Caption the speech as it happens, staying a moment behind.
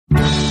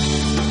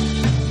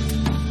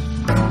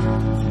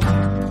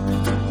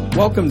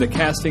Welcome to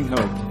Casting Hope,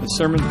 a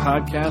sermon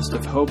podcast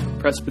of Hope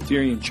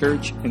Presbyterian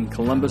Church in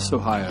Columbus,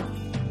 Ohio.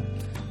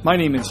 My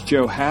name is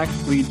Joe Hack,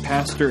 lead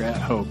pastor at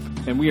Hope,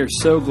 and we are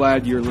so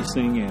glad you're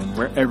listening in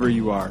wherever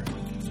you are.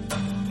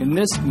 In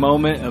this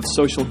moment of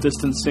social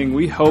distancing,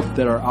 we hope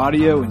that our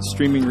audio and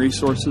streaming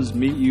resources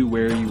meet you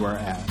where you are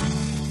at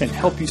and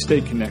help you stay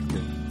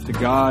connected to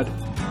God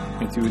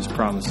and to His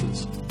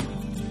promises.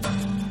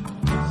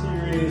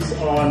 Series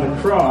on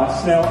the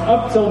cross. Now,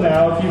 up till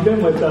now, if you've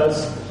been with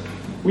us,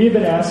 we've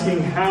been asking,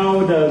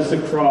 how does the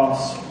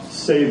cross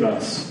save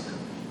us?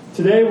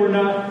 Today, we're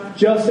not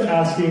just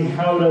asking,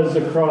 how does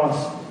the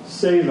cross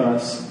save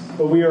us,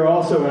 but we are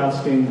also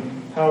asking,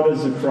 how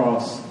does the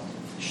cross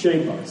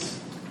shape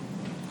us?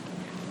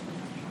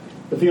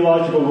 The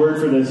theological word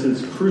for this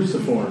is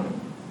cruciform.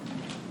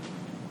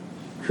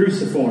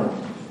 Cruciform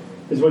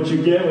is what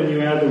you get when you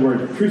add the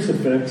word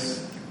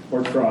crucifix,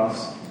 or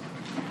cross,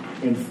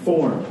 and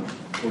form,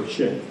 or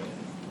shape.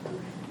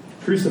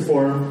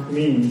 Cruciform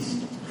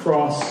means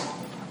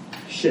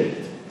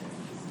cross-shaped.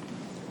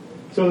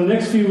 So in the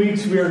next few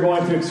weeks, we are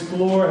going to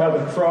explore how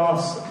the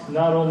cross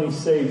not only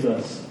saves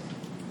us,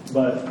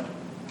 but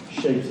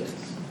shapes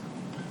us.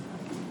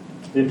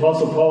 The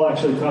Apostle Paul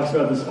actually talks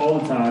about this all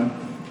the time,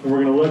 and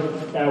we're going to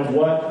look at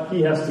what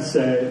he has to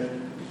say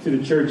to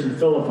the church in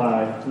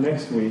Philippi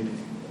next week.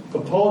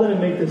 But Paul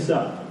didn't make this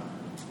up.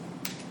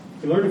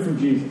 He learned it from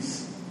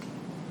Jesus.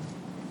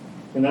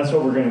 And that's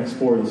what we're going to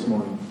explore this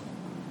morning.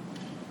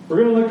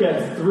 We're going to look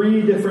at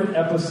 3 different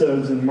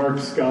episodes in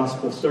Mark's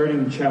Gospel, starting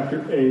in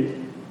chapter 8,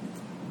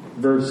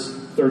 verse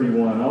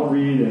 31. I'll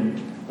read,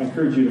 and I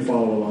encourage you to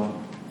follow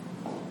along.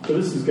 So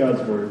this is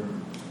God's Word.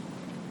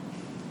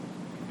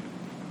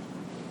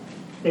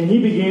 And he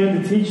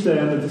began to teach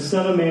them that the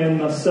Son of Man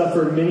must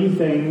suffer many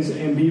things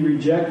and be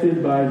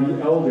rejected by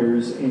the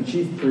elders and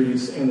chief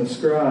priests and the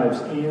scribes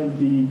and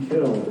be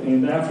killed,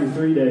 and after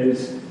 3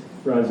 days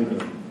rise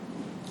again.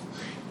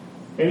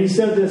 And he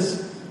said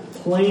this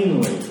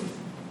plainly.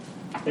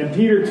 And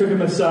Peter took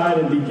him aside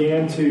and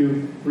began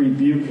to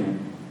rebuke him.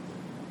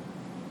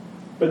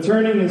 But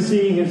turning and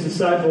seeing his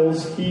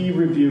disciples, he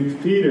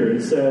rebuked Peter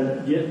and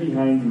said, "Get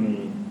behind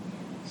me,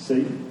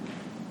 Satan.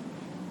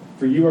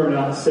 For you are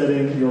not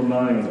setting your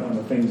mind on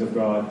the things of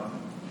God,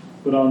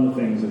 but on the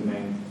things of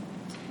man."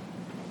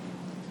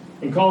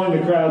 And calling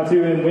the crowd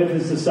to him with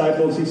his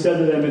disciples, he said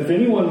to them, "If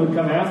anyone would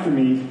come after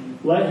me,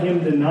 let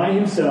him deny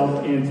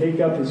himself and take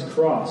up his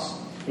cross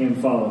and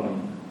follow me.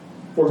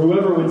 For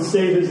whoever would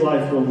save his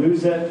life will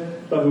lose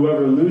it, but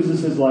whoever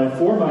loses his life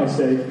for my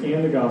sake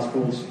and the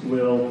gospel's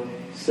will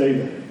save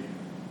it.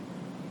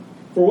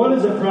 For what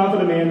does it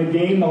profit a man to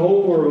gain the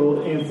whole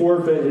world and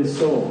forfeit his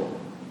soul?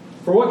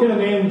 For what can a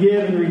man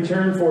give in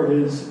return for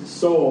his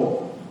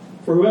soul?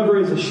 For whoever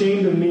is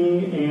ashamed of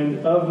me and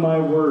of my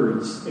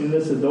words in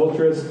this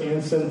adulterous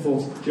and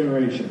sinful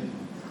generation,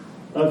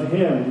 of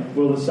him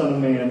will the Son of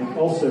Man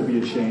also be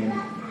ashamed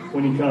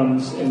when he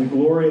comes in the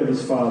glory of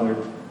his Father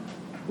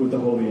with the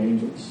holy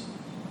angels."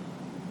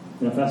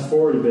 Now fast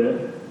forward a bit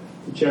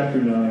to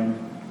chapter 9,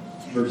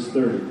 verse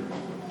 30.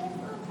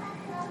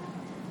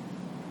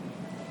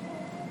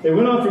 They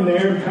went on from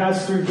there and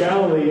passed through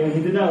Galilee, and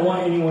he did not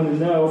want anyone to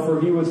know, for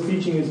he was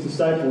teaching his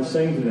disciples,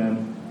 saying to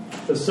them,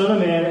 "The Son of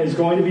Man is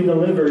going to be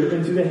delivered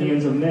into the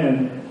hands of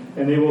men,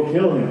 and they will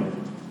kill him.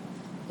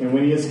 And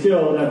when he is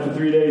killed, after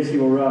 3 days he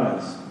will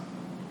rise."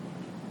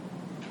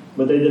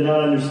 But they did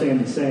not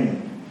understand the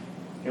saying,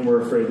 and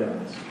were afraid to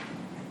ask.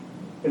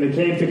 And they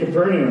came to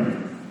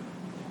Capernaum.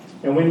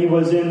 And when he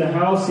was in the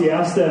house, he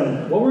asked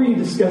them, "What were you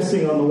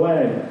discussing on the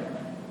way?"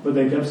 But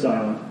they kept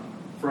silent,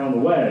 for on the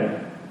way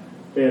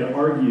they had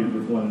argued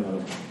with one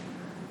another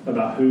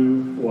about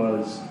who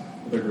was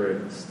the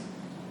greatest.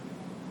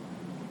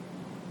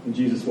 And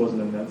Jesus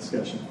wasn't in that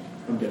discussion,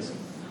 I'm guessing.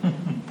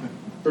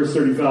 Verse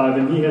 35,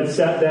 "And he had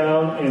sat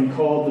down and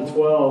called the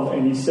 12,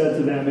 and he said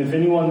to them, 'If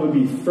anyone would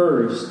be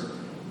first,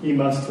 he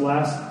must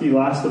be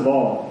last of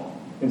all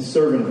and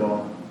servant of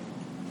all.'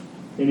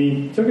 And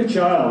he took a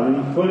child, and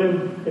he put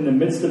him in the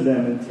midst of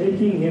them, and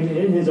taking him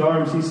in his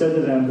arms, he said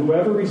to them,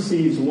 'Whoever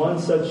receives one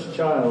such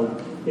child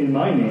in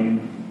my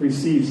name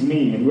receives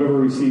me, and whoever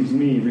receives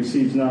me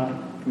receives not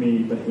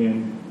me, but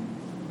him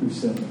who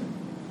sent me.'"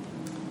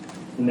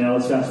 And now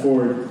let's fast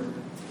forward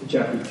to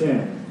chapter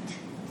 10,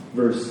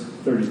 verse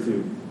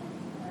 32.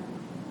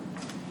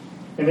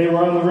 "And they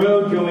were on the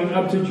road going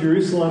up to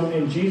Jerusalem,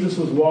 and Jesus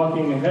was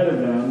walking ahead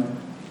of them,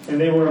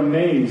 and they were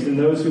amazed, and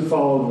those who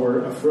followed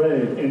were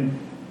afraid. And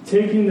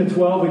taking the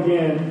 12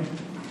 again,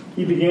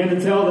 he began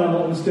to tell them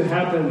what was to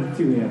happen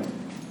to him."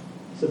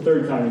 It's the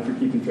 3rd time if you're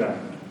keeping track.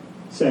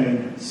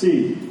 Saying,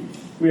 "See,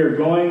 we are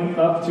going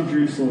up to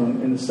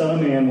Jerusalem, and the Son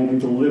of Man will be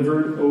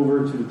delivered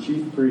over to the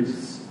chief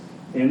priests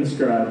and the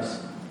scribes,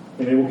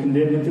 and they will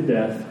condemn him to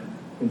death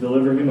and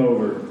deliver him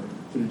over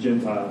to the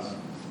Gentiles.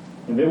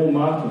 And they will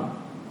mock him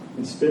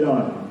and spit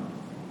on him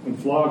and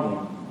flog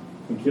him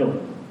and kill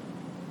him.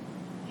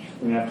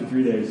 And after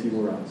 3 days he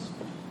will rise."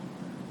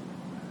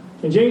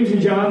 And James and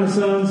John, the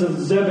sons of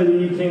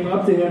Zebedee, came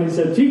up to him and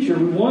said, "Teacher,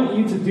 we want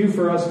you to do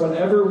for us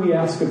whatever we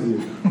ask of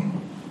you."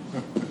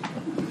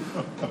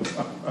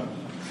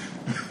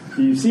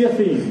 Do you see a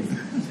theme?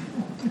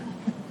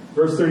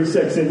 Verse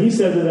 36, and he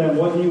said to them,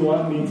 what do you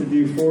want me to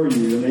do for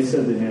you? And they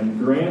said to him,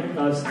 grant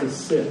us to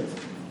sit,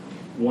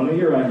 one at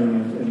your right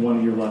hand and one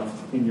at your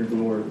left, in your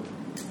glory.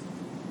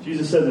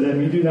 Jesus said to them,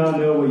 you do not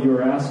know what you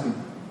are asking.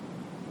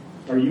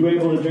 Are you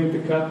able to drink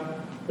the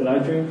cup that I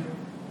drink?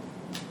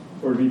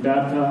 Or to be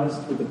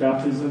baptized with the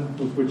baptism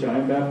with which I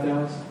am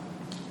baptized?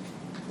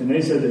 And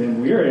they said to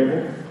him, we are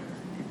able.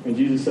 And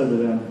Jesus said to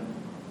them,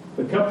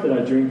 the cup that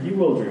I drink, you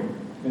will drink.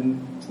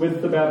 And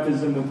with the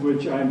baptism with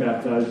which I am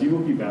baptized, you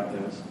will be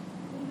baptized.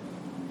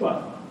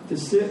 But to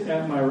sit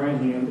at my right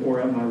hand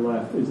or at my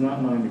left is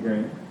not mine to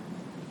grant,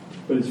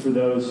 but is for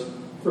those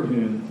for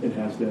whom it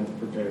has been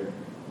prepared.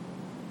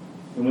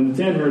 And when the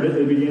 10 heard it,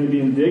 they began to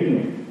be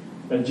indignant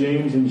at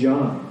James and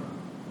John.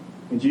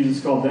 And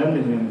Jesus called them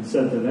to him and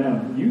said to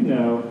them, you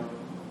know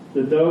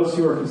that those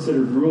who are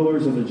considered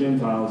rulers of the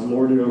Gentiles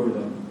lord it over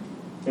them,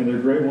 and their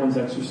great ones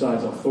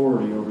exercise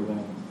authority over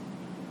them.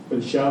 But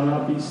it shall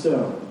not be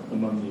so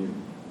among you.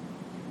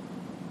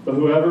 But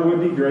whoever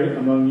would be great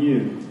among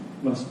you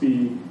must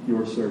be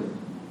your servant.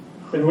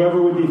 And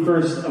whoever would be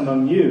first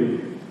among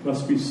you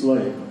must be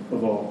slave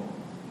of all.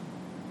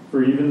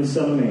 For even the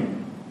Son of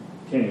Man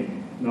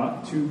came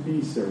not to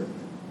be served,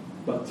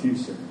 but to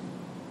serve,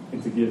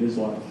 and to give his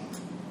life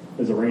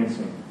as a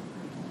ransom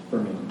for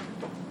many.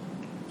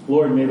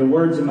 Lord, may the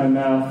words of my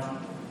mouth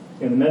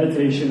and the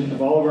meditation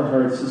of all of our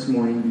hearts this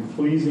morning be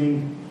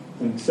pleasing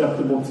and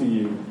acceptable to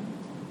you,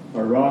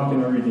 our rock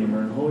and our Redeemer,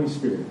 and Holy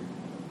Spirit.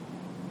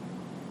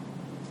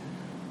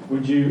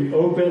 Would you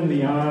open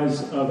the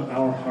eyes of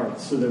our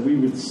hearts so that we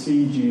would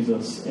see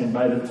Jesus, and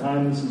by the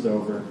time this is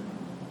over,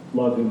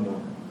 love him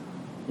more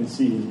and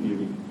see his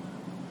beauty.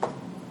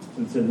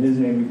 And it's in his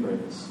name we pray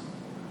this.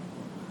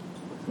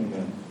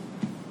 Amen.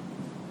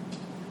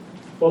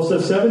 Well, so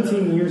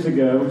 17 years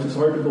ago, which is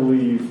hard to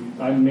believe,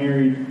 I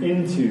married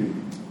into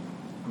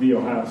the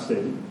Ohio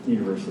State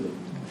University.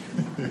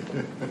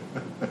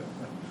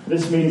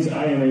 This means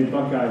I am a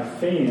Buckeye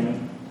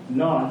fan,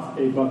 not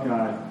a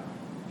Buckeye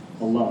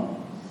alum.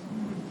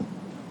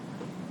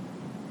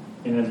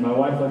 And as my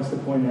wife likes to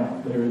point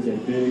out, there is a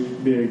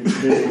big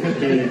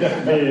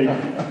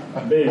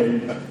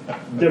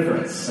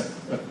difference.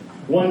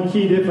 One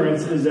key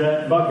difference is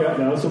that Buckeye,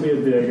 now this will be a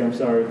big, I'm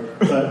sorry,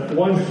 but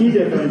one key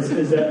difference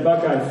is that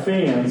Buckeye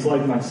fans,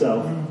 like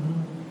myself,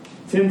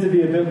 tend to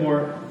be a bit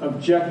more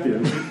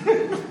objective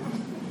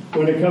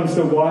when it comes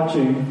to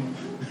watching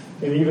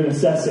and even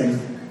assessing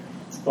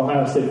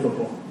Ohio State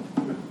football.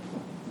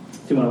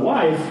 To my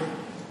wife,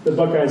 the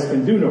Buckeyes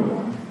can do no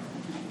wrong.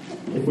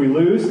 If we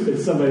lose,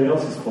 it's somebody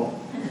else's fault.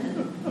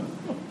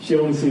 She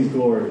only sees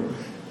glory.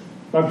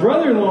 My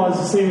brother-in-law is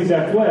the same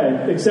exact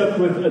way, except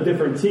with a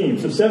different team.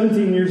 So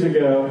 17 years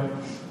ago,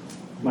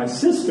 my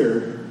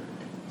sister,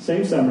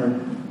 same summer,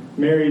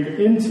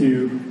 married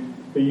into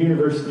the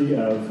University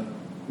of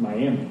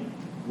Miami.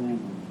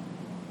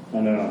 I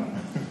know.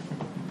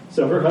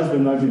 So her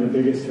husband might be the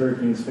biggest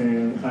Hurricanes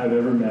fan I've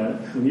ever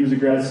met. When he was a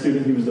grad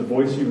student, he was the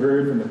voice you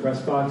heard from the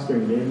press box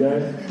during game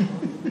day.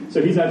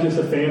 So he's not just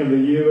a fan of the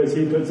U, as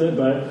he puts it,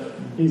 but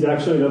he's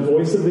actually the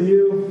voice of the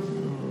U.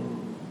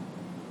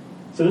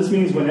 So this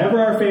means whenever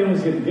our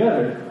families get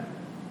together,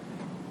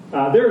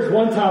 there is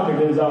one topic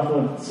that is off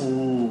limits.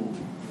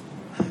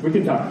 We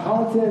can talk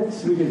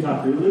politics, we can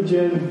talk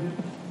religion,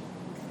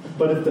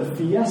 but if the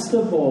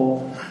Fiesta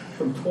Bowl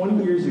from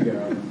 20 years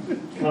ago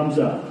comes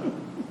up,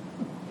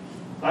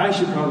 I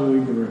should probably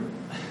leave the room.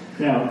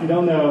 Now, if you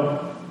don't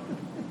know,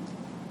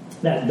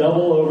 that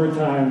double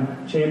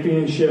overtime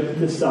championship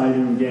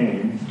deciding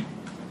game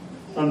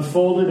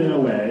unfolded in a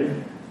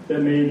way that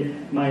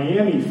made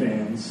Miami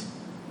fans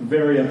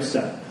very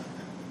upset.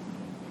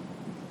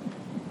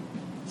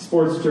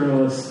 Sports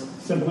journalists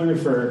simply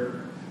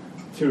refer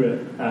to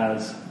it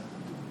as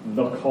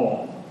the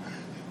call.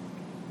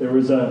 There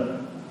was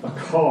a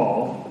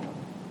call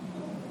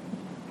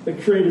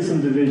that created some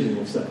division,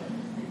 we'll say.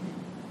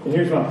 And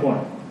here's my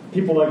point.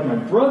 People like my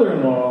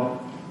brother-in-law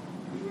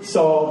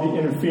saw the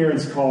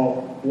interference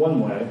call one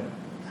way.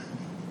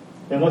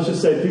 And let's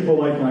just say people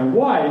like my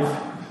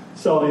wife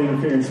saw the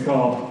interference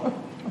call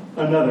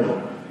another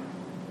way.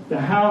 Now,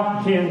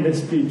 how can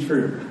this be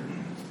true?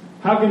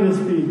 How can this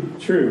be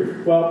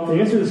true? Well, to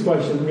answer this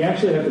question, we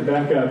actually have to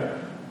back up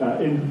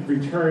and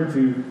return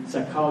to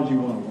Psychology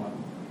 101.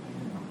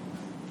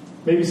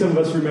 Maybe some of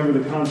us remember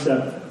the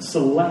concept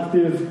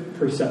selective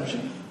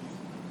perception.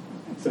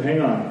 So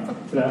hang on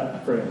to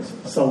that phrase.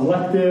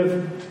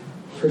 Selective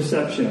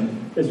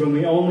perception is when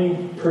we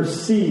only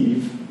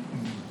perceive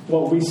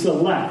what we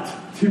select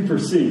to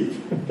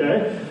perceive.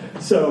 Okay?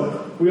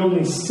 So we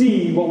only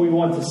see what we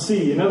want to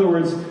see. In other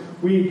words,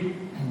 we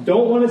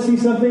don't want to see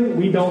something,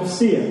 we don't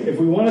see it. If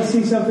we want to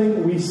see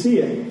something, we see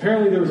it.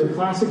 Apparently there was a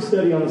classic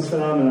study on this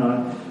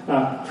phenomenon.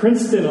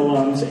 Princeton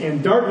alums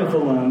and Dartmouth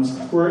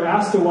alums were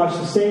asked to watch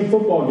the same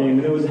football game,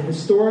 and it was a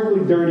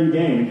historically dirty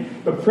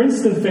game. But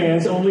Princeton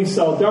fans only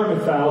saw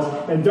Dartmouth fouls,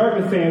 and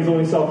Dartmouth fans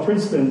only saw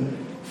Princeton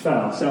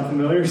fouls. Sound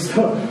familiar?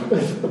 So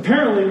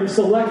apparently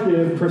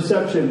selective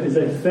perception is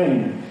a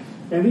thing.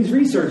 And these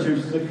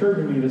researchers, it occurred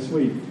to me this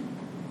week,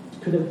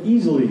 could have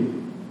easily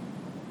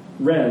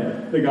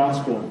read the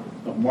Gospel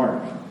of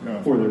Mark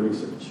for their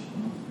research.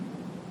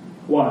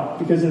 Why?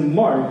 Because in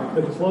Mark,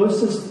 the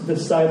closest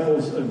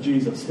disciples of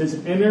Jesus,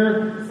 his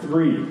inner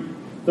three,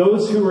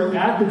 those who were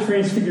at the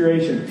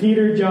Transfiguration,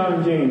 Peter, John,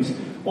 and James,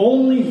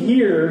 only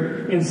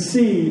hear and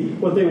see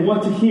what they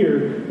want to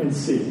hear and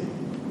see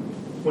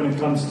when it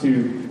comes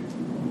to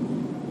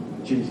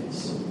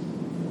Jesus.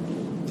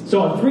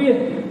 So on 3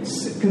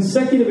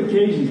 consecutive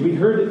occasions, we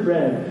heard it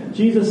read,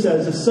 Jesus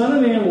says, the Son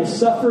of Man will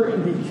suffer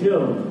and be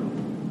killed.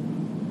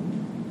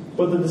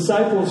 But the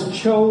disciples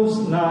chose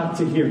not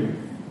to hear him.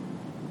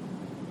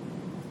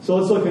 So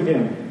let's look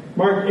again.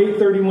 Mark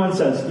 8:31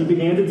 says, he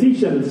began to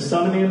teach them that the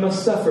Son of Man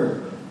must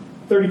suffer.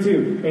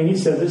 32, and he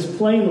said this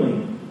plainly.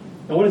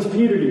 And what does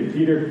Peter do?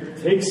 Peter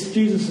takes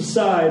Jesus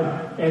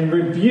aside and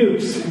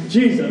rebukes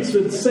Jesus.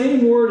 So the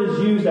same word is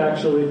used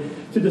actually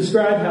to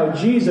describe how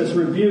Jesus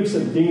rebukes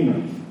a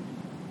demon.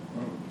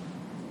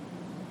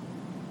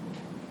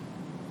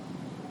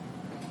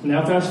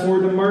 Now fast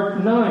forward to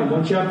Mark 9,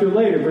 one chapter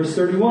later, verse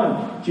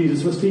 31.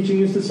 Jesus was teaching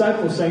his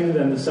disciples, saying to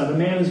them, the Son of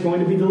Man is going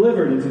to be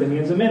delivered into the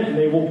hands of men, and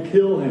they will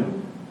kill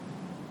him.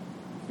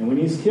 And when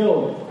he's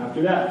killed,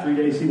 after that, 3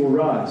 days he will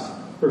rise.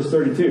 Verse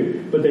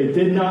 32. But they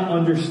did not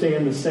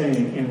understand the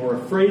saying, and were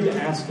afraid to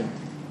ask him.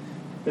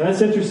 Now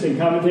that's interesting.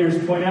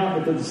 Commentators point out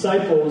that the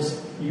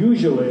disciples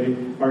usually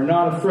are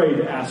not afraid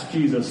to ask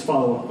Jesus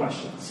follow-up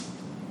questions.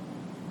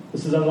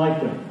 This is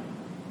unlikely.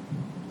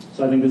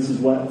 So I think this is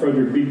what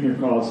Frederick Buechner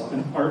calls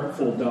an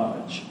artful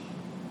dodge.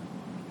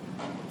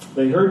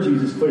 They heard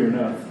Jesus clear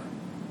enough.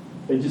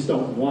 They just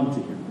don't want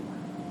to hear more.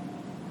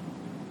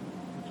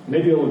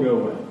 Maybe it will go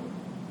away.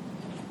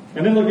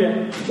 And then look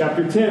at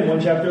chapter 10, one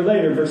chapter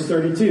later, verse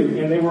 32.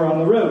 And they were on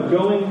the road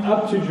going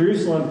up to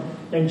Jerusalem,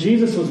 and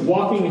Jesus was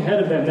walking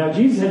ahead of them. Now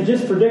Jesus had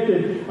just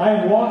predicted, I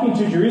am walking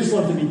to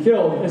Jerusalem to be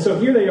killed. And so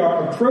here they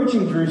are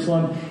approaching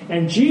Jerusalem,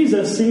 and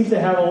Jesus seems to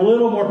have a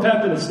little more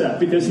pep in his step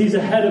because he's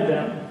ahead of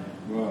them.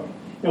 Wow.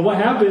 And what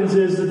happens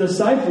is the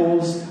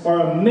disciples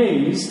are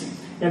amazed,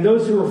 and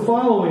those who were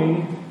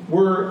following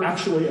were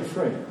actually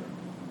afraid.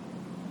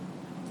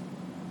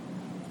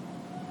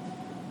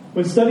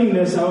 When studying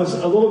this, I was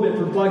a little bit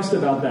perplexed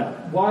about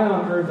that. Why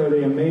on earth are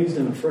they amazed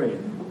and afraid?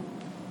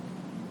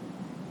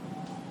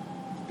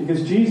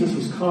 Because Jesus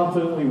was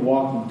confidently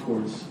walking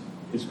towards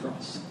his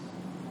cross.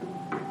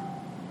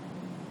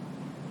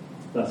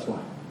 That's why.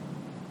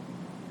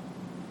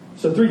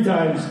 So 3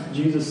 times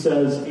Jesus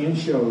says and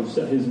shows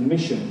that his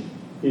mission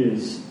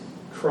is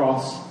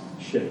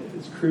cross-shaped.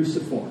 It's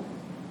cruciform.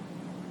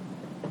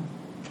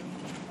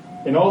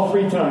 And all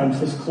 3 times,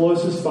 his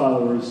closest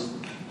followers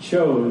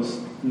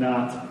chose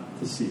not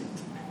to see it.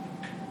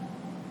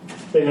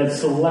 They had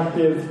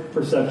selective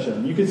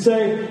perception. You could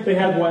say they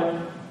had what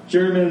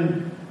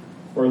German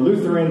or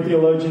Lutheran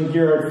theologian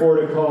Gerhard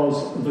Forde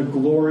calls the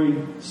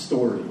glory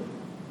story.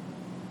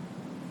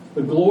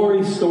 The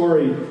glory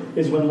story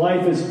is when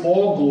life is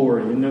all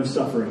glory and no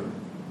suffering,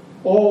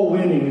 all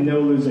winning and no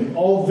losing,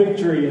 all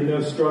victory and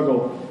no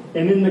struggle.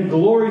 And in the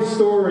glory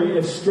story,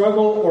 if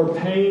struggle or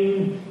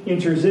pain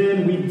enters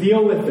in, we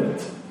deal with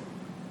it.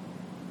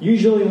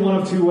 Usually in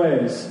one of 2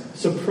 ways.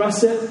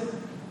 Suppress it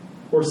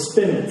or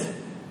spin it.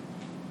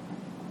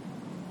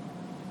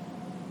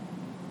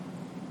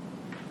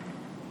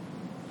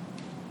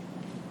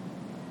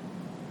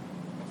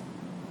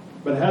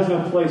 But it has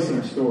no place in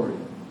our story.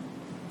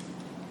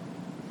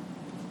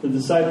 The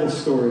disciples'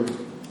 story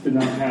did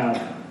not have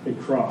a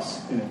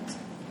cross in it.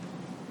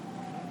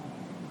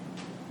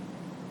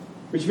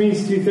 Which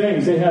means 2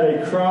 things. They had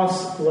a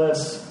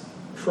crossless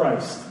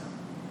Christ.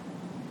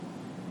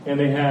 And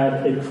they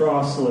had a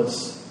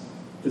crossless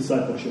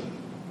discipleship.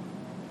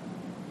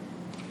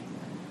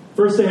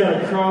 First, they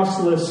had a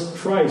crossless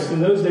Christ. In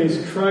those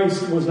days,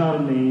 Christ was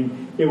not a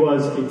name. It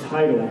was a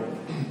title.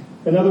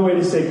 Another way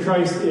to say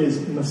Christ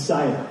is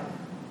Messiah.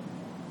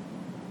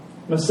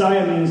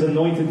 Messiah means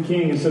anointed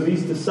king. And so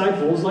these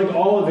disciples, like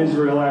all of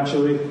Israel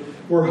actually,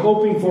 were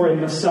hoping for a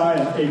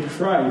Messiah, a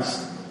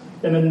Christ,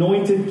 an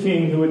anointed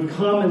king who would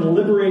come and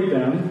liberate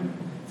them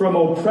from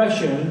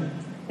oppression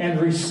and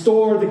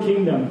restore the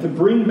kingdom, to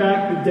bring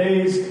back the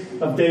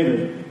days of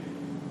David.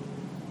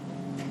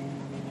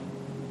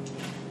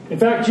 In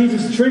fact,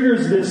 Jesus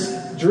triggers this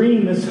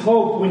dream, this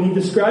hope, when he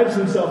describes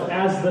himself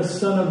as the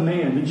Son of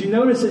Man. Did you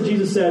notice that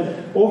Jesus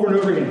said over and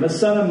over again, the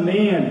Son of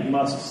Man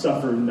must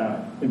suffer and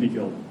die and be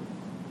killed?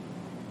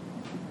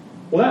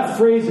 Well, that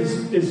phrase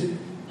is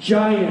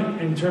giant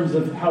in terms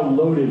of how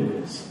loaded it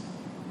is.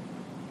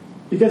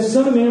 Because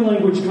Son of Man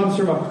language comes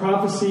from a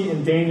prophecy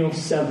in Daniel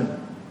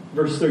 7,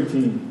 verse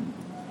 13,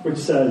 which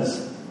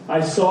says,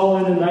 I saw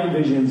in the night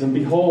visions, and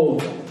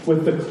behold,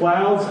 with the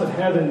clouds of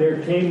heaven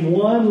there came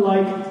one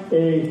like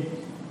a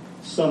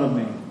Son of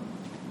Man.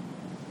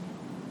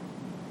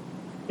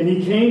 And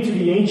he came to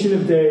the Ancient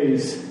of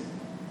Days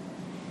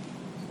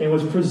and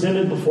was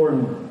presented before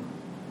him.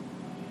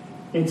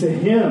 And to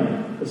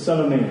him, the Son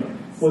of Man,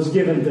 was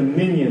given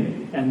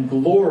dominion and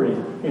glory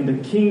in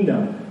the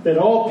kingdom, that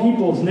all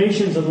peoples,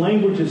 nations, and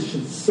languages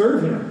should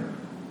serve him.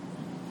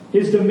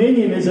 His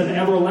dominion is an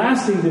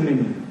everlasting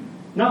dominion.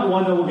 Not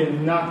one that will get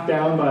knocked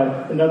down by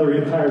another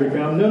empire to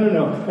come.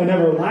 No. An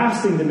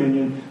everlasting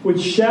dominion which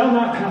shall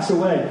not pass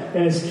away.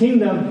 And his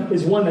kingdom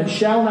is one that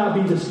shall not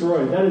be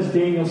destroyed. That is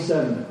Daniel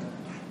 7.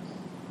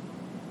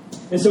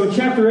 And so in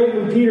chapter 8,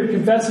 when Peter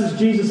confesses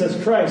Jesus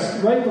as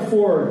Christ, right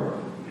before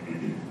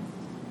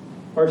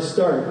our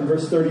start in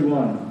verse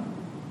 31,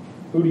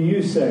 who do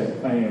you say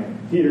I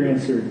am? Peter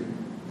answered,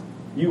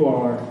 you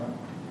are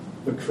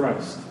the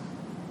Christ.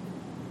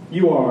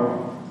 You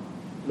are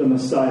the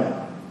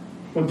Messiah.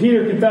 When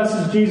Peter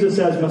confesses Jesus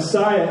as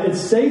Messiah,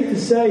 it's safe to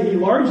say he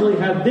largely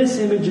had this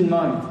image in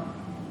mind.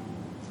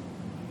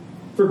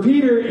 For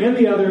Peter and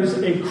the others,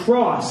 a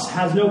cross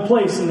has no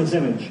place in this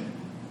image.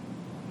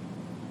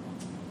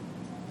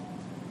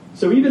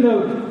 So even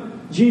though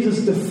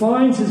Jesus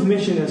defines his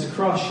mission as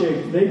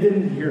cross-shaped, they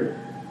didn't hear it.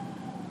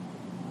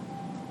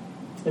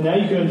 And now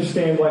you can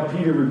understand why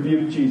Peter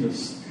rebuked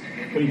Jesus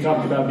when he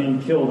talked about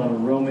being killed on a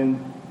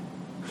Roman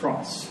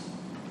cross.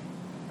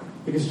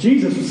 Because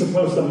Jesus was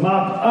supposed to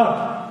mop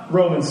up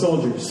Roman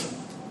soldiers,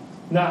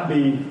 not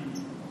be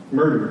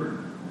murdered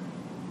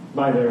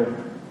by their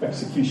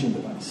execution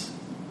device.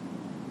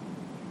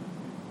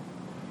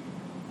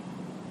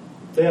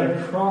 They had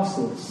a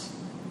crossless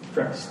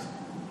Christ.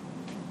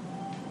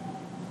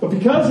 But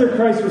because their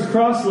Christ was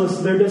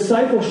crossless, their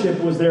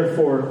discipleship was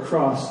therefore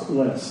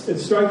crossless.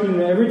 It's striking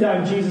that every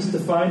time Jesus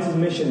defines his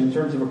mission in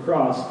terms of a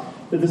cross,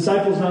 the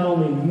disciples not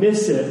only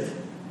miss it,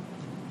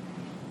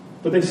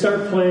 but they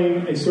start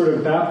playing a sort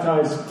of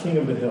baptized king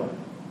of the hill.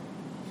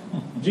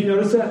 Did you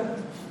notice that?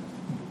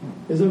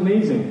 It's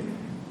amazing.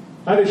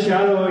 I have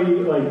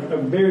a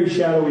very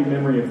shadowy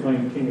memory of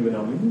playing King of the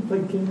Hill. Did you play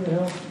King of the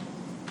Hill?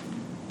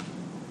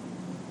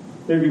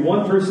 There'd be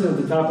one person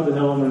at the top of the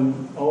hill, and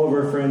then all of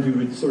our friends, we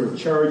would sort of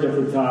charge up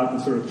the top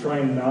and sort of try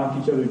and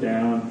knock each other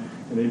down,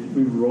 and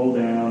we would roll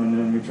down, and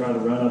then we'd try to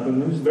run up,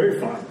 and it was very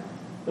fun.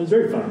 It was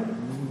very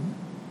fun.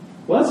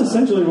 Well, that's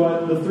essentially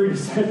what the three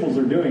disciples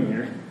are doing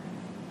here.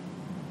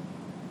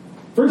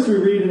 First, we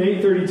read in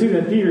 8:32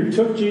 that Peter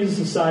took Jesus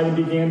aside and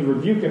began to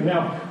rebuke him.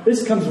 Now,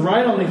 this comes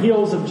right on the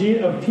heels of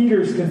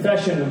Peter's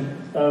confession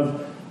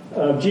of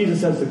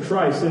Jesus as the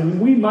Christ.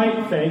 And we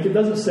might think, it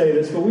doesn't say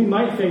this, but we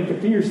might think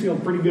that Peter's feeling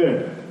pretty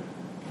good.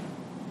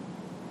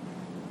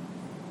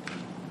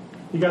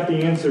 He got the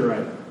answer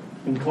right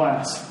in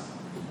class.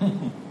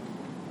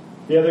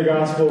 The other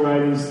gospel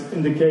writings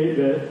indicate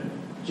that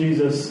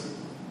Jesus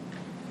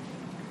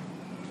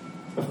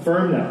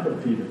affirmed that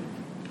of Peter.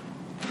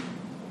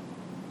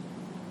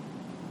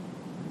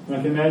 And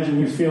I can imagine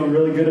he was feeling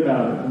really good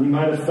about it. He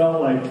might have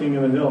felt like King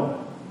of the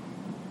Hill,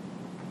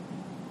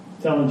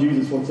 telling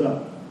Jesus what's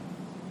up.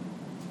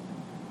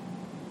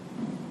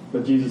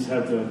 But Jesus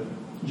had to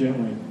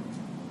gently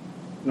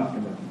knock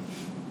him down.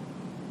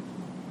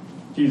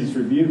 Jesus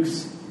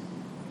rebukes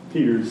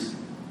Peter's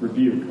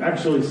rebuke.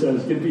 Actually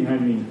says, get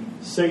behind me,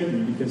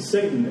 Satan, because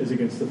Satan is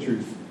against the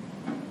truth.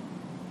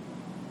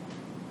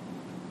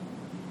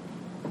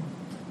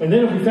 And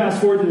then if we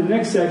fast forward to the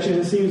next section,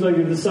 it seems like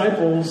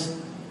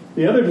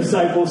the other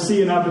disciples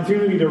see an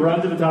opportunity to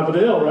run to the top of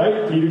the hill,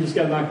 right? Peter just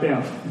got knocked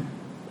down.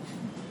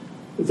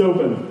 It's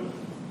open.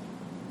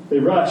 They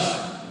rush.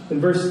 In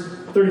verse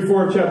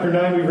 34 of chapter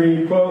 9 we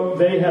read, quote,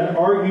 they had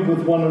argued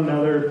with one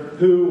another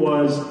who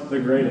was the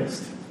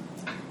greatest.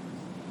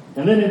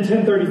 And then in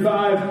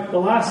 10:35, the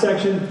last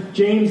section,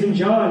 James and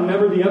John,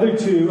 remember the other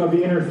two of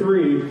the inner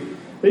three,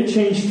 they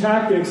changed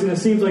tactics, and it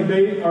seems like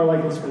they are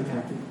like, let's play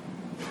tactic.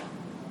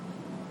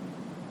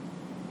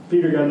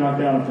 Peter got knocked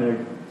down a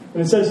peg.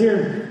 And it says here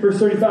in verse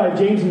 35,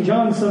 James and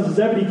John, the sons of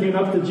Zebedee, came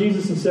up to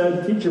Jesus and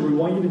said, Teacher, we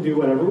want you to do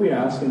whatever we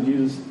ask. And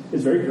Jesus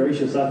is very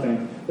gracious, I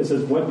think. It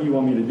says, what do you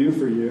want me to do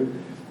for you?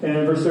 And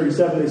in verse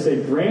 37, they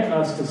say, grant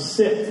us to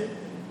sit,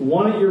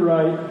 one at your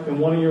right and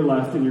one at your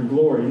left in your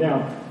glory.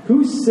 Now,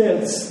 who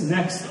sits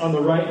next on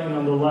the right and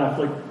on the left?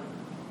 Like,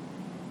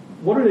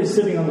 what are they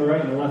sitting on the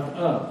right and the left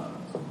of?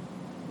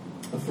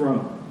 A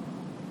throne.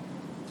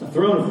 A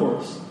throne, of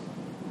course.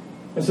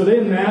 And so they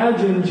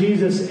imagine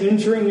Jesus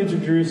entering into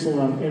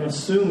Jerusalem and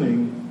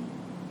assuming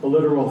a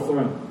literal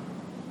throne.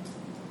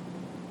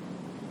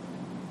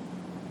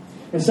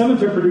 And some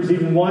interpreters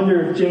even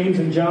wonder if James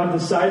and John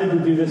decided to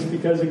do this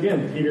because,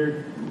 again,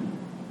 Peter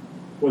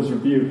was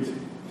rebuked.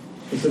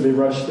 And so they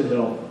rushed the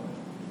hill.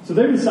 So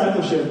their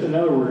discipleship, in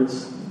other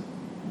words,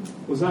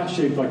 was not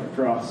shaped like a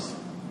cross.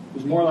 It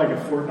was more like a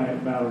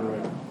Fortnite battle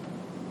royale.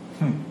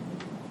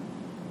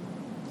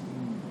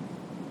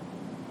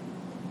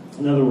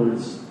 In other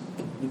words,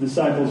 the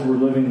disciples were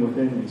living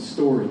within a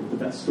story, but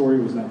that story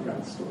was not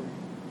God's story.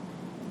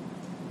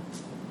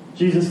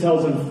 Jesus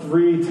tells them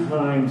 3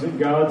 times that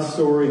God's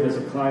story has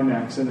a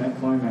climax, and that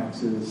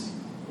climax is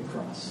the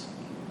cross.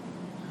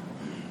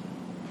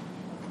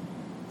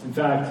 In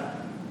fact,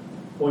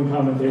 one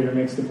commentator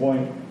makes the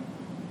point,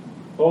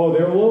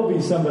 there will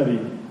be somebody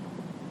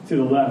to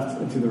the left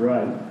and to the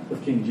right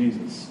of King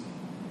Jesus.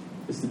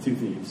 It's the 2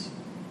 thieves.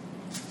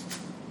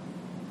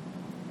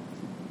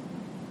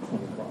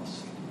 on the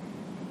cross.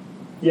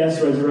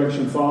 Yes,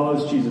 resurrection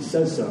follows. Jesus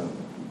says so.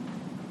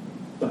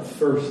 But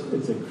first,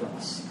 it's a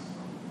cross.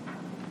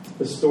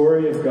 The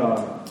story of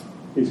God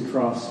is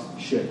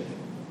cross-shaped.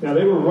 Now,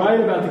 they were right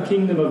about the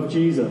kingdom of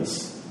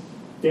Jesus.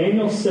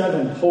 Daniel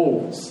 7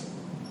 holds,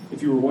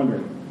 if you were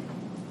wondering.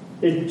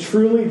 It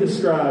truly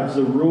describes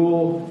the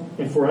rule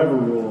and forever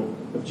rule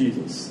of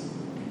Jesus.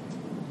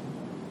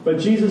 But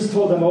Jesus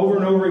told them over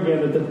and over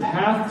again that the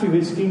path to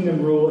his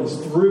kingdom rule is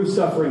through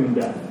suffering and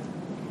death.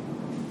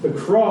 The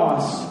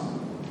cross,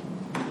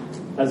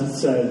 as it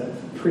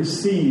said,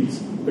 precedes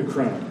the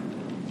crown.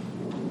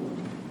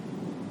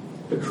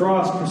 The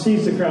cross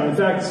precedes the crown. In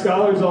fact,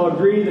 scholars all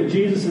agree that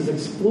Jesus is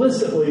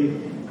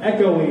explicitly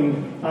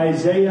echoing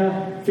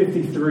Isaiah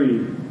 53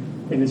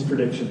 in his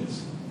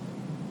predictions.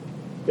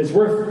 It's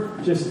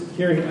worth just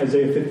hearing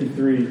Isaiah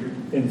 53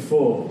 in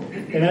full.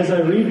 And as I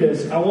read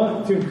this, I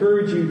want to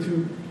encourage you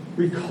to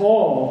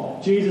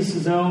recall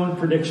Jesus' own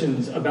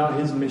predictions about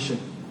his mission.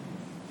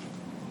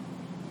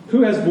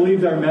 Who has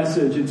believed our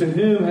message, and to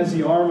whom has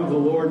the arm of the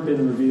Lord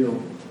been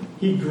revealed?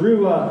 He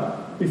grew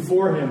up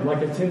before him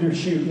like a tender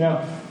shoot.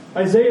 Now,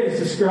 Isaiah is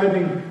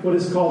describing what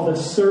is called the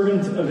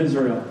servant of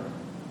Israel.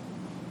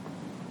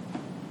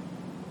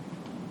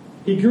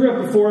 He grew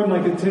up before him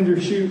like a tender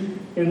shoot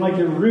and like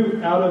a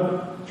root out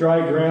of dry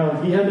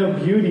ground. He had no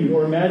beauty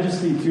or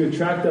majesty to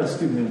attract us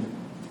to him.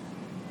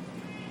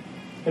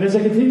 And as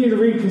I continue to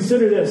read,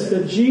 consider this,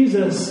 that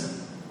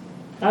Jesus,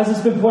 as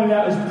it's been pointed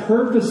out, is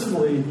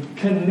purposefully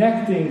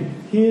connecting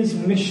his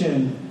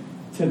mission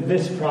to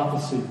this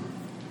prophecy.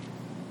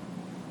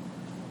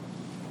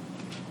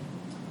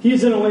 He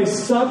is in a way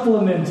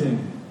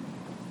supplementing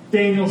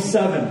Daniel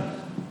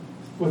 7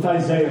 with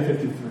Isaiah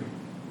 53.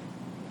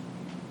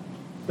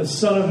 The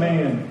Son of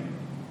Man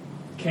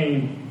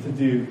came to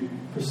do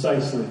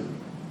precisely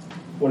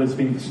what is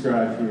being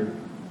described here.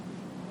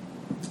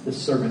 The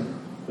servant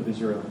of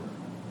Israel.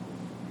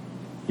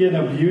 He had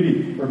no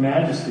beauty or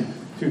majesty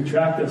to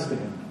attract us to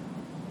him.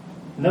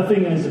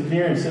 Nothing in his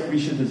appearance that we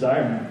should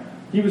desire him.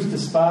 He was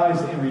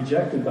despised and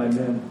rejected by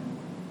men.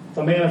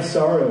 A man of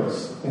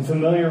sorrows and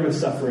familiar with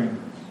suffering.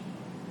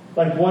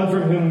 Like one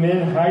from whom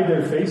men hide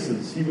their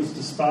faces, he was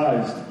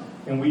despised,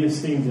 and we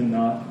esteemed him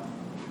not.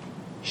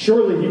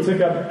 Surely he took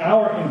up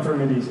our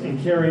infirmities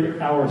and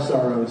carried our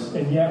sorrows,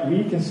 and yet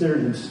we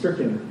considered him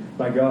stricken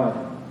by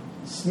God,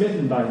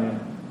 smitten by him,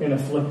 and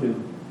afflicted.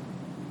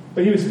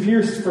 But he was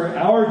pierced for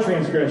our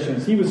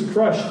transgressions. He was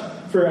crushed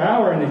for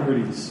our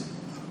iniquities.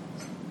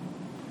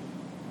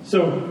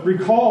 So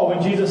recall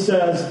when Jesus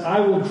says, I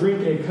will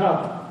drink a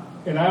cup,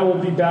 and I will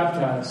be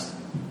baptized.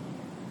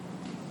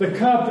 The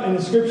cup in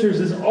the Scriptures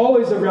is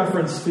always a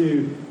reference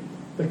to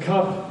the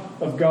cup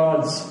of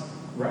God's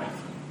wrath.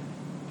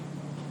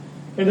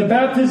 And the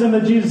baptism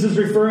that Jesus is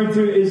referring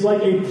to is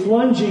like a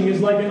plunging,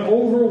 is like an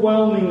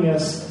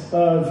overwhelmingness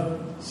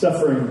of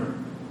suffering.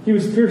 He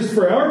was pierced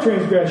for our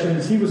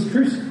transgressions. He was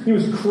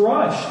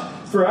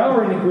crushed for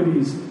our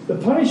iniquities. The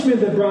punishment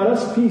that brought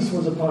us peace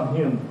was upon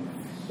him.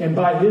 And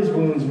by his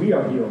wounds we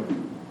are healed.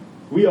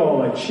 We all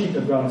like sheep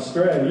have gone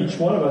astray. Each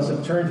one of us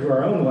have turned to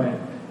our own way.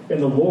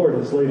 And the Lord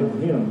has laid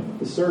on him,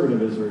 the servant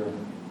of Israel,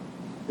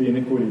 the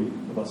iniquity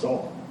of us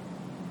all.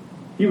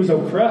 He was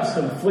oppressed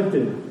and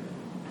afflicted,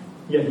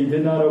 yet he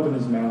did not open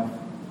his mouth.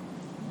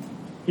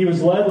 He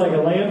was led like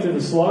a lamb to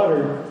the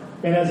slaughter,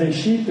 and as a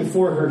sheep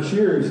before her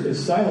shearers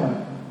is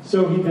silent,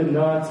 so he did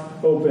not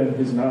open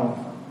his mouth.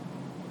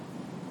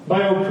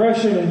 By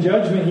oppression and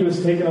judgment he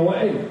was taken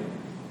away.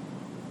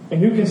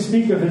 And who can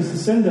speak of his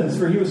descendants?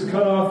 For he was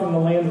cut off from the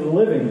land of the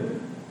living.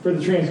 For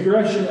the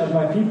transgression of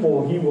my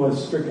people he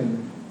was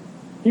stricken.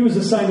 He was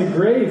assigned a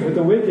grave with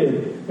the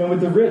wicked and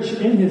with the rich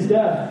in his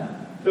death,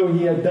 though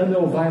he had done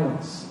no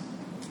violence.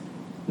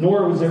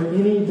 Nor was there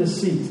any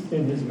deceit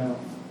in his mouth.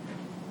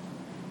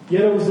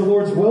 Yet it was the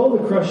Lord's will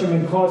to crush him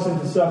and cause him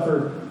to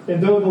suffer.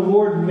 And though the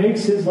Lord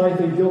makes his life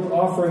a guilt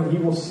offering, he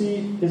will see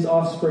his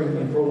offspring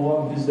and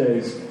prolong his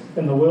days.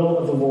 And the will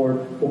of the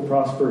Lord will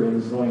prosper in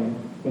his land,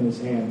 in his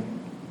hand.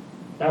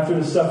 After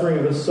the suffering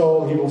of his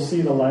soul, he will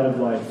see the light of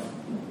life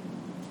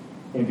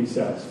and be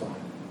satisfied.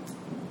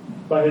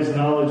 By his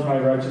knowledge, my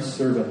righteous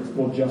servant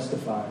will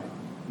justify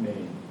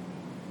many,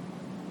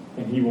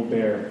 and he will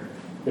bear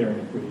their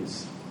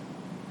iniquities.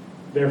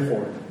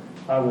 Therefore,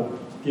 I will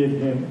give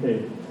him a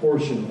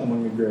portion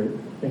among the great,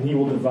 and he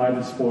will divide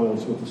the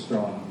spoils with the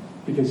strong,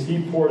 because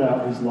he poured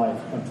out his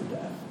life unto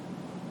death,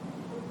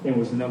 and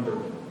was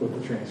numbered with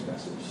the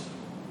transgressors.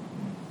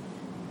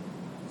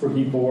 For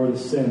he bore the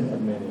sin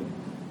of many,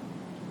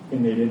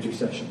 and made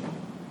intercession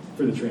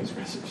for the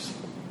transgressors.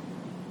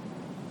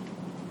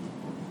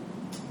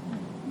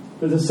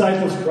 The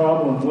disciples'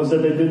 problem was that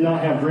they did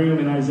not have room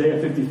in Isaiah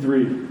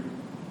 53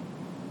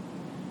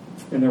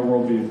 in their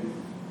worldview.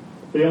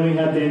 They only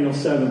had Daniel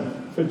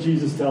 7. But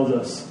Jesus tells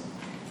us,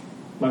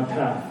 my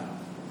path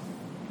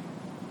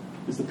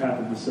is the path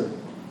of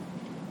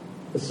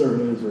the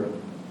servant of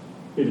Israel.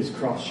 It is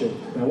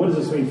cross-shaped. Now, what does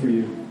this mean for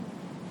you?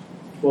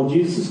 Well,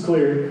 Jesus is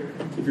clear.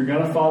 If you're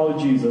going to follow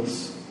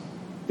Jesus,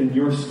 then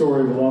your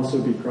story will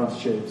also be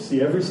cross-shaped.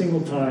 See, every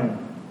single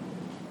time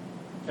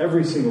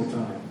Every single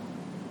time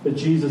that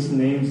Jesus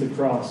names the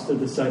cross, the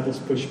disciples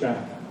push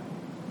back.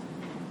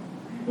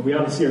 And we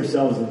ought to see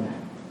ourselves in that.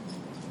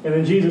 And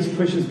then Jesus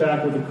pushes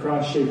back with a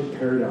cross-shaped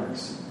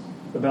paradox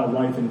about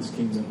life in his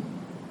kingdom.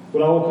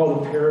 What I will call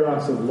the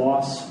paradox of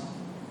loss,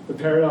 the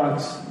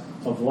paradox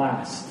of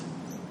last,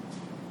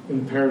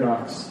 and the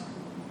paradox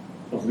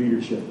of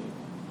leadership.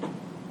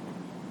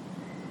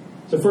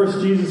 So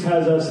first, Jesus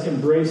has us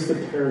embrace the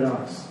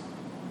paradox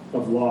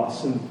of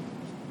loss. In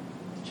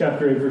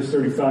chapter 8, verse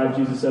 35,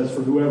 Jesus says,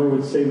 "For whoever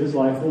would save his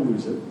life will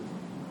lose it.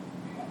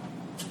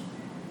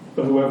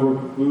 But whoever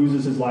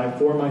loses his life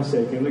for my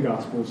sake and the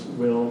gospel's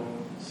will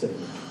save it."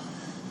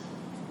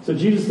 So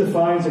Jesus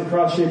defines a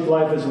cross-shaped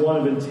life as one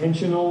of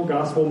intentional,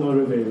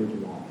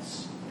 gospel-motivated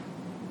loss.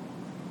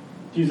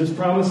 Jesus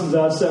promises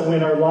us that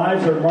when our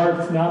lives are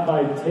marked not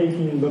by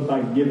taking but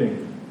by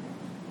giving,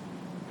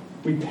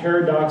 we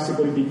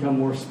paradoxically become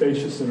more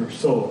spacious in our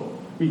soul.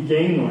 We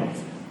gain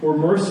life. We're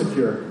more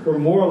secure. We're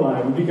more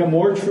alive. We become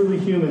more truly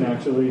human,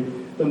 actually,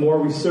 the more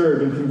we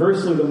serve. And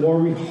conversely, the more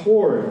we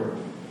hoard,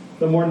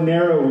 the more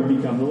narrow we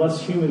become, the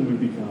less human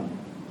we become.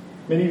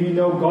 Many of you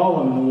know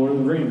Gollum in The Lord of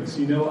the Rings.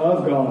 You know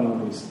of Gollum,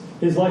 at least.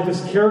 His life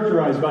is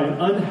characterized by an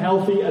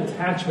unhealthy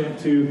attachment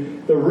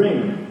to the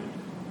ring.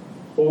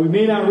 What we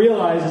may not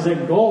realize is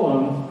that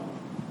Gollum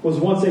was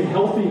once a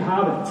healthy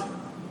hobbit,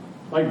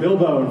 like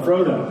Bilbo and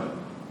Frodo.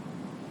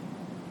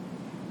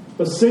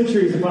 But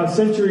centuries upon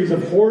centuries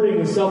of hoarding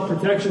and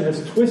self-protection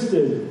has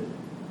twisted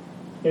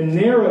and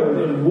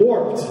narrowed and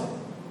warped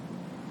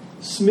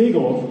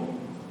Smeagol,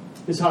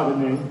 his hobbit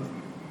name,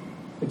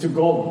 into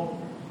Gollum.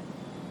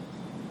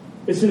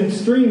 It's an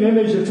extreme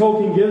image that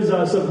Tolkien gives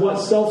us of what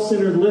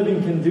self-centered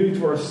living can do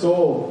to our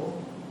soul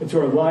and to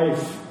our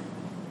life.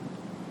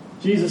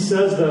 Jesus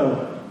says,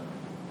 though,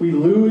 we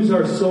lose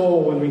our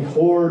soul when we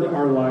hoard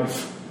our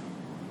life.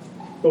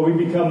 But we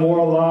become more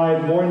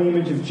alive, more in the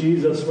image of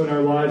Jesus when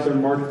our lives are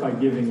marked by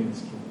giving in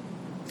his kingdom.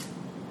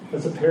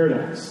 That's a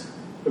paradox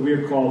that we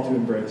are called to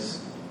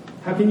embrace.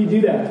 How can you do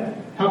that?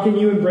 How can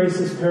you embrace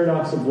this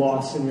paradox of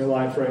loss in your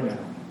life right now?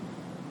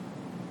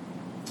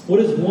 What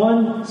is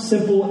one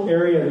simple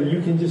area that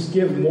you can just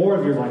give more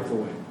of your life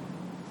away?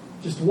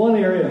 Just one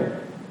area.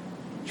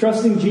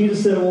 Trusting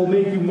Jesus that it will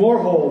make you more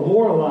whole,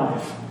 more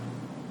alive,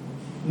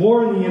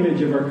 more in the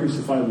image of our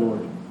crucified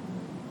Lord.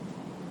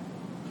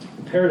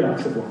 The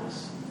paradox of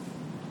loss.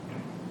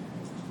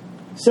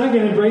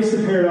 Second, embrace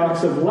the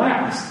paradox of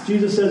last.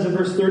 Jesus says in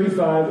verse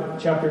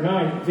 35, chapter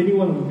 9, if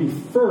anyone would be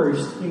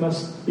first, he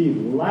must be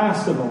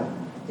last of all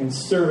and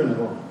servant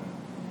of all.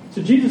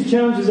 So Jesus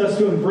challenges us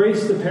to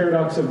embrace the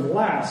paradox of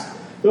last.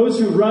 Those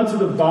who run to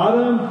the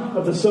bottom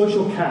of the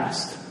social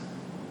caste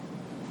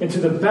and to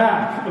the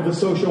back of the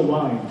social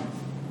line.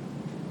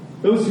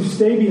 Those who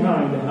stay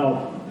behind to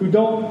help, who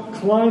don't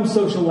climb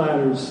social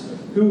ladders,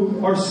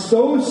 who are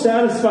so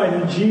satisfied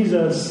in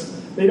Jesus,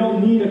 they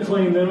don't need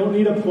acclaim, they don't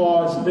need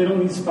applause, they don't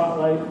need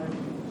spotlight.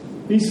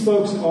 These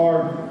folks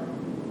are,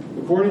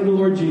 according to the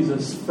Lord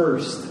Jesus,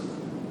 first.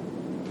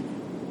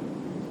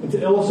 And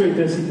to illustrate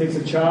this, he takes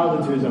a child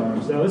into his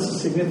arms. Now, this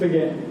is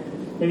significant.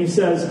 And he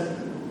says,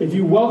 if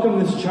you welcome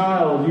this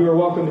child, you are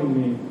welcoming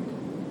me.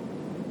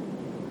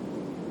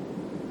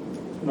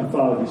 My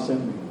Father who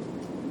sent me.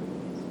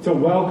 To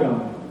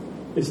welcome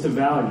is to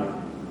value.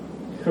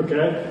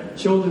 Okay?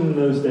 Children in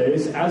those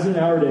days, as in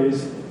our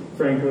days,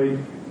 frankly,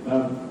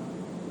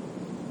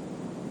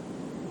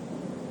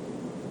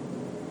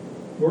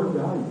 weren't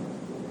valued.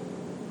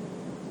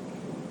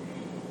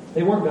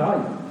 They weren't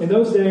valued. In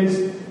those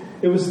days,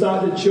 it was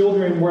thought that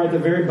children were at the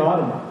very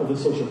bottom of the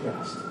social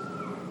caste.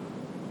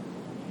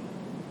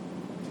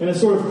 In a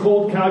sort of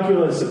cold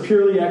calculus, a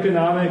purely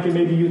economic and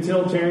maybe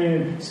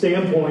utilitarian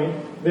standpoint,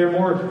 they're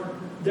more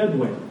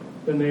deadweight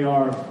than they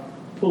are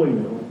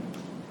pulling their weight.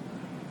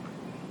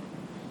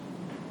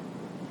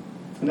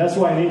 And that's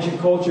why in ancient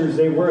cultures,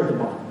 they were at the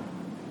bottom.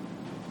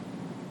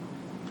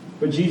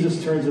 But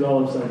Jesus turns it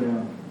all upside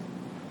down.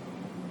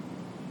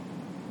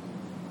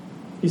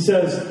 He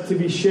says, to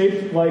be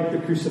shaped like the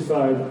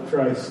crucified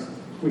Christ,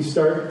 we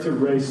start to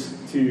race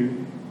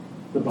to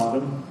the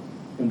bottom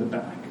and the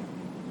back.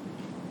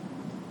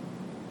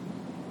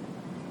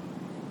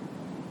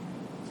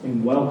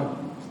 And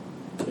welcome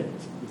it,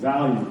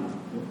 value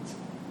it.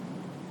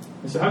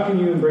 And so how can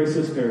you embrace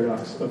this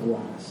paradox of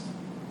last?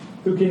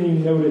 Who can you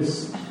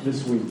notice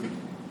this week?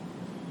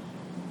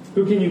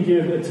 Who can you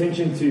give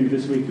attention to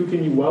this week? Who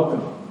can you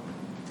welcome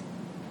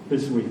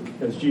this week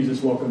as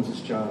Jesus welcomes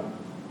his child?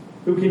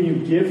 Who can you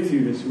give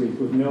to this week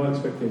with no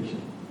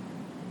expectation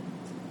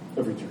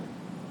of return?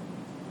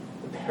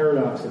 The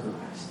paradox of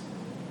last.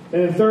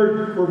 And then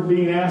third, we're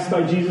being asked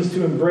by Jesus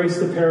to embrace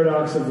the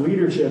paradox of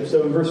leadership.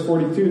 So in verse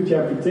 42 of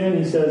chapter 10,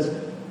 he says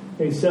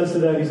to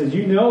them, he says,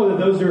 you know that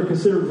those who are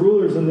considered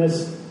rulers in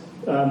this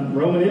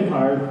Roman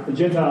Empire, the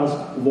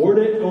Gentiles, lord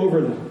it over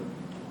them.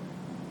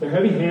 They're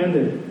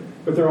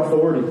heavy-handed with their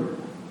authority.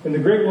 And the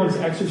great ones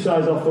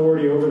exercise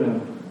authority over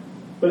them.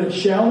 But it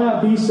shall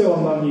not be so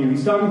among you.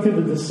 He's talking to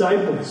the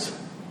disciples,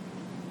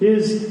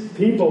 his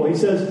people. He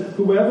says,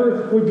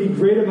 whoever would be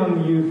great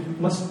among you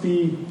must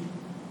be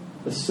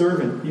a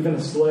servant, even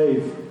a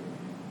slave.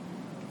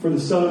 For the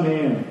Son of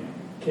Man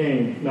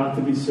came not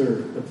to be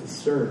served, but to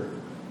serve,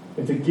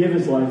 and to give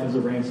his life as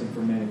a ransom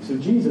for many. So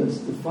Jesus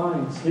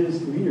defines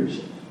his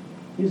leadership.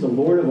 He's the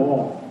Lord of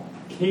all,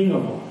 King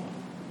of all.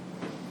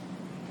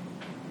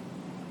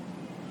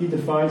 He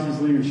defines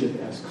his leadership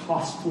as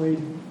costly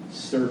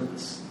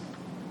servants.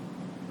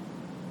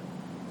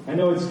 I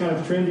know it's kind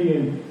of trendy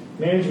in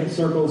management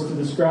circles to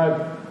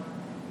describe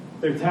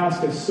their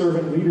task as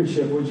servant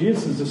leadership. What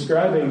Jesus is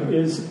describing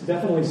is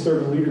definitely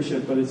servant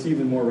leadership, but it's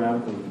even more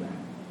radical than that.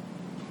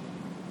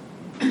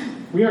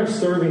 We aren't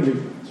serving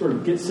to sort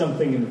of get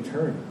something in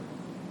return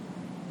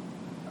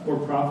or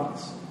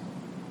profits.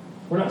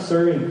 We're not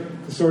serving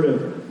to sort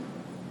of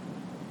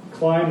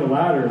climb the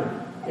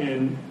ladder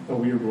in a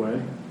weird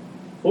way.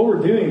 What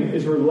we're doing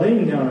is we're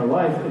laying down our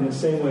life in the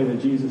same way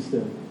that Jesus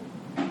did.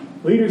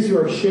 Leaders who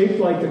are shaped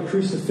like the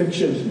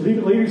crucifixion,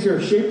 leaders who are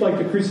shaped like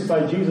the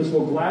crucified Jesus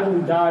will gladly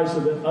die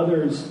so that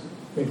others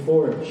may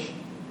flourish.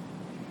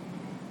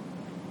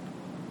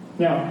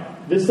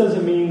 This This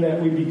doesn't mean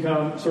that we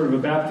become sort of a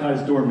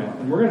baptized doormat.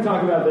 And we're going to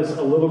talk about this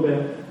a little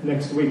bit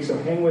next week, so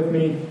hang with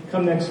me.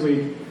 Come next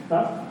week.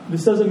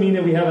 This doesn't mean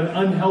that we have an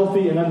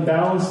unhealthy and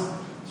unbalanced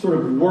sort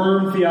of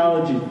worm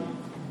theology.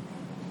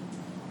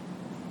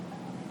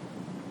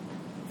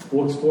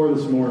 We'll explore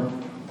this more.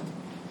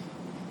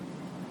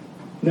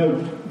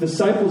 No,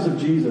 disciples of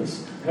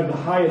Jesus have the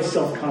highest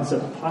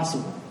self-concept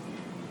possible.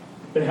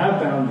 They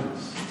have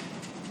boundaries.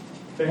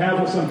 They have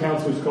what some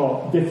counselors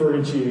call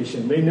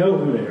differentiation. They know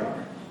who they are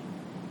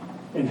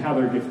and how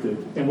they're gifted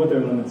and what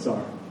their limits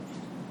are.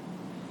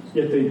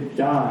 Yet they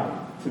die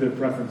to their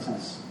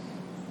preferences,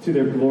 to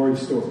their glory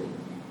story,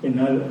 in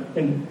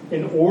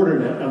order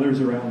that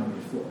others around them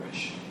may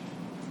flourish.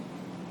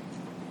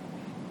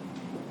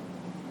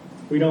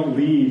 We don't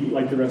lead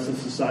like the rest of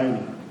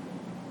society.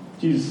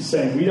 Jesus is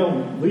saying we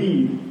don't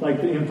lead like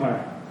the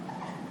empire.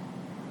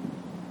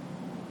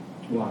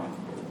 Why?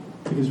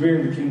 Because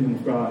we're in the kingdom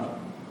of God,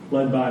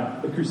 led by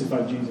the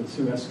crucified Jesus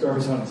who has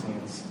scars on his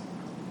hands.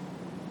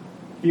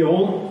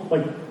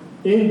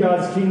 In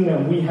God's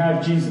kingdom, we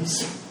have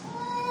Jesus.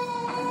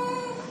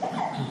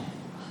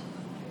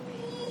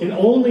 And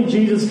only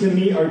Jesus can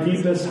meet our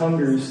deepest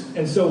hungers.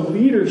 And so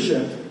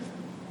leadership,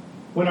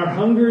 when our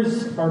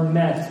hungers are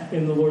met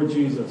in the Lord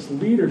Jesus,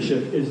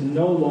 leadership is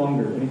no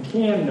longer, and it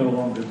can no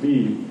longer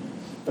be,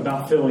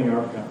 about filling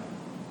our cup.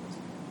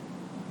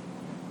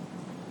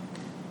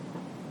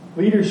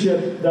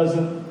 Leadership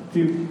doesn't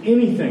do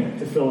anything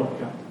to fill our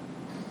cup.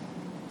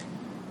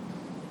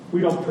 We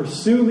don't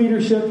pursue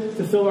leadership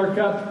to fill our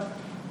cup.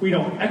 We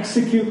don't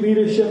execute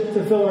leadership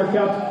to fill our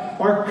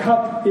cup. Our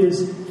cup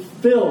is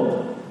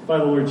filled by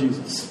the Lord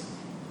Jesus.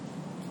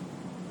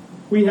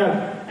 We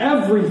have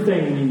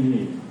everything we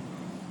need.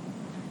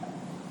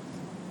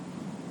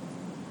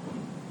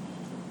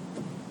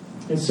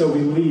 And so we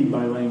lead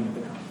by laying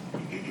it down,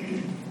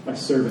 by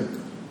serving.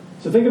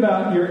 So think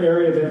about your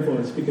area of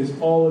influence, because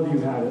all of you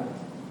have it.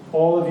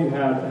 All of you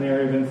have an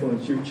area of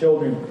influence. Your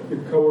children, your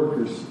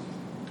coworkers,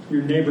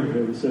 your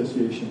neighborhood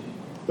association.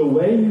 The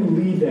way you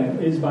lead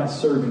them is by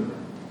serving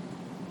them.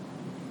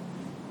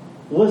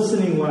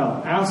 Listening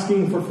well,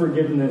 asking for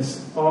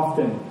forgiveness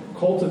often,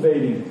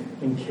 cultivating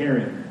and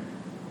caring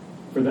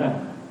for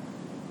them.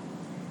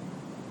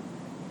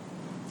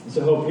 And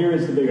so hope, here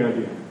is the big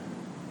idea.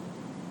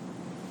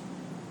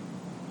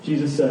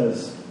 Jesus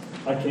says,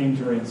 I came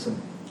to ransom.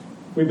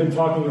 We've been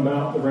talking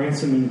about the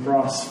ransoming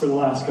cross for the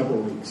last couple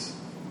of weeks.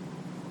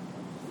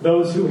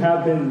 Those who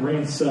have been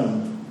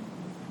ransomed,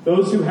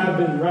 those who have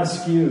been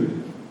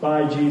rescued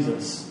by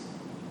Jesus,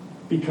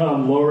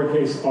 become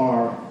lowercase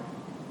r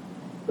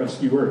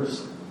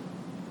rescuers.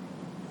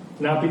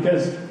 Not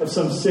because of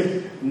some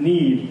sick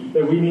need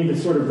that we need to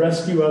sort of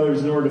rescue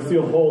others in order to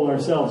feel whole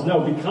ourselves.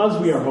 No, because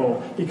we are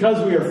whole,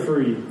 because we are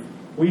free,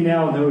 we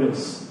now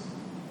notice.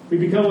 We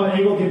become what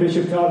Anglican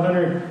Bishop Todd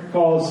Hunter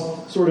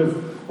calls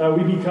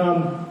we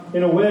become,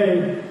 in a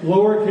way,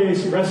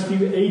 lowercase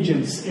rescue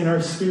agents in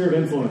our sphere of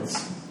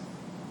influence.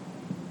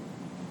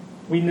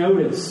 We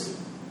notice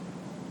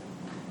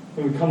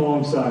and we come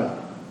alongside.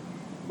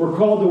 We're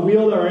called to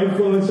wield our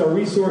influence, our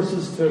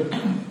resources to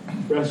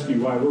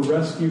rescue. Why? We're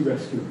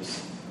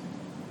rescuers.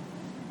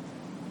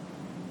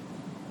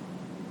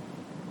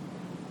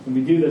 And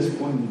we do this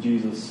pointing to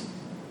Jesus.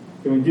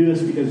 And we do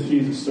this because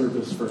Jesus served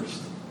us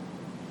first.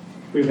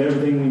 We have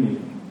everything we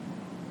need.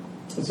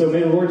 And so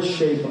may the Lord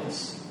shape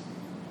us.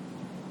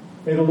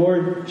 May the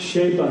Lord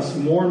shape us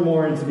more and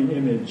more into the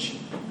image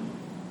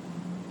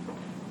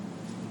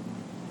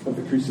of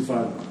the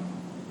crucified one.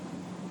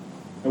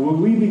 And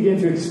when we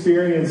begin to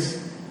experience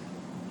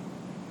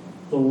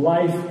the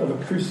life of a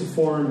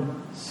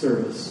cruciform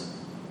service,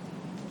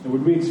 and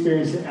would we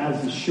experience it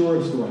as the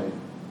surest way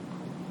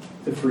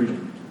to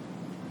freedom?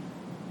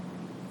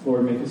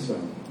 Lord, make it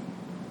so.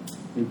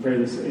 We pray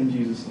this in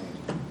Jesus' name.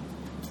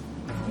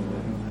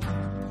 Amen.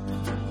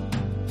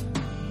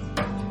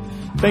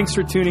 Thanks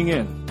for tuning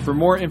in. For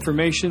more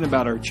information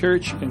about our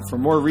church and for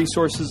more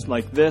resources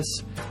like this,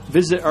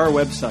 visit our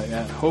website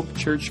at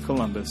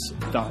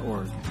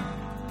hopechurchcolumbus.org.